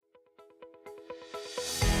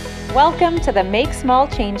Welcome to the Make Small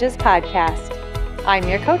Changes podcast. I'm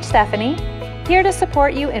your coach, Stephanie, here to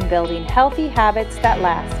support you in building healthy habits that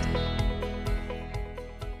last.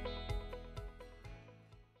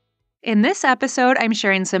 In this episode, I'm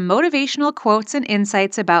sharing some motivational quotes and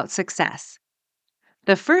insights about success.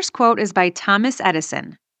 The first quote is by Thomas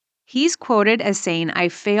Edison. He's quoted as saying, "I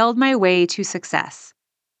failed my way to success."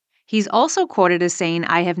 He's also quoted as saying,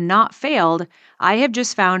 "I have not failed, I have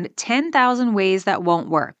just found 10,000 ways that won't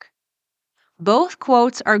work." Both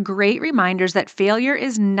quotes are great reminders that failure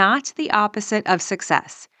is not the opposite of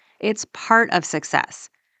success. It's part of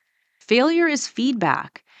success. Failure is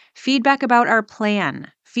feedback. Feedback about our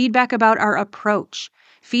plan, feedback about our approach,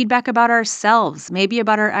 feedback about ourselves, maybe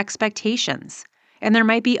about our expectations. And there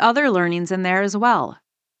might be other learnings in there as well.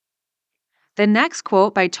 The next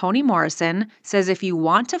quote by Toni Morrison says, "If you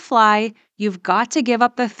want to fly, you've got to give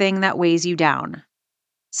up the thing that weighs you down."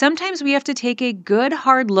 Sometimes we have to take a good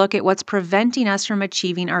hard look at what's preventing us from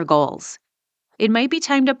achieving our goals. It might be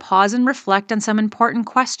time to pause and reflect on some important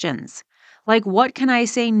questions, like what can I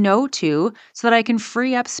say no to so that I can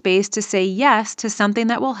free up space to say yes to something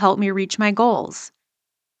that will help me reach my goals?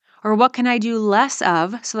 Or what can I do less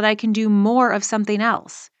of so that I can do more of something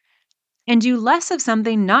else? And do less of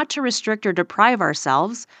something not to restrict or deprive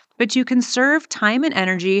ourselves, but to conserve time and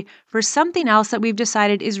energy for something else that we've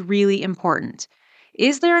decided is really important.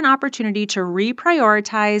 Is there an opportunity to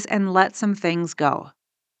reprioritize and let some things go?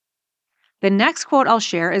 The next quote I'll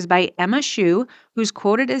share is by Emma Shu, who's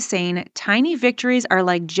quoted as saying, "Tiny victories are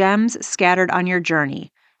like gems scattered on your journey.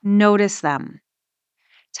 Notice them."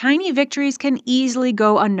 Tiny victories can easily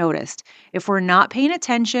go unnoticed if we're not paying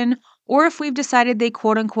attention, or if we've decided they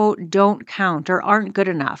quote-unquote don't count or aren't good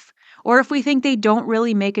enough, or if we think they don't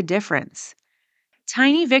really make a difference.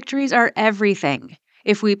 Tiny victories are everything.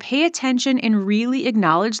 If we pay attention and really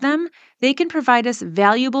acknowledge them, they can provide us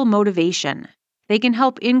valuable motivation. They can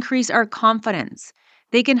help increase our confidence.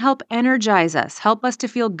 They can help energize us, help us to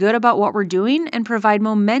feel good about what we're doing, and provide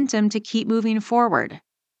momentum to keep moving forward.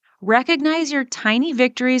 Recognize your tiny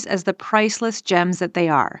victories as the priceless gems that they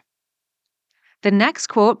are. The next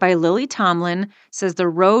quote by Lily Tomlin says, "The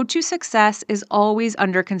road to success is always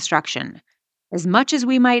under construction. As much as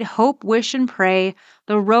we might hope, wish, and pray,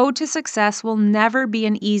 the road to success will never be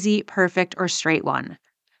an easy, perfect, or straight one.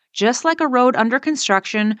 Just like a road under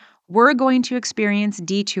construction, we're going to experience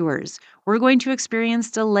detours. We're going to experience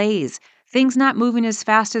delays, things not moving as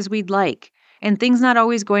fast as we'd like, and things not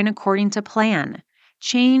always going according to plan.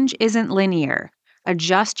 Change isn't linear.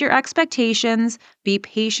 Adjust your expectations, be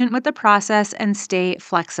patient with the process, and stay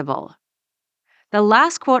flexible." The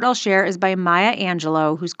last quote I'll share is by Maya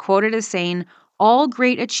Angelou, who's quoted as saying, "All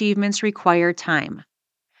great achievements require time."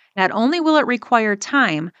 Not only will it require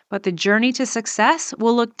time, but the journey to success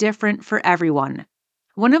will look different for everyone.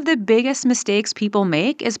 One of the biggest mistakes people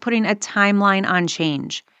make is putting a timeline on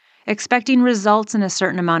change, expecting results in a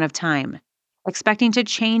certain amount of time, expecting to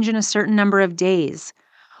change in a certain number of days.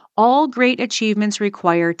 All great achievements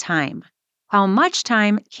require time. How much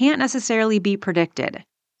time can't necessarily be predicted.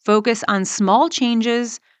 Focus on small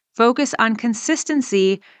changes, focus on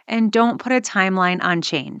consistency, and don't put a timeline on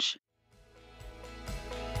change.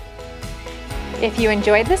 If you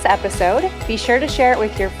enjoyed this episode, be sure to share it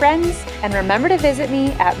with your friends and remember to visit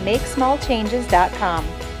me at makesmallchanges.com.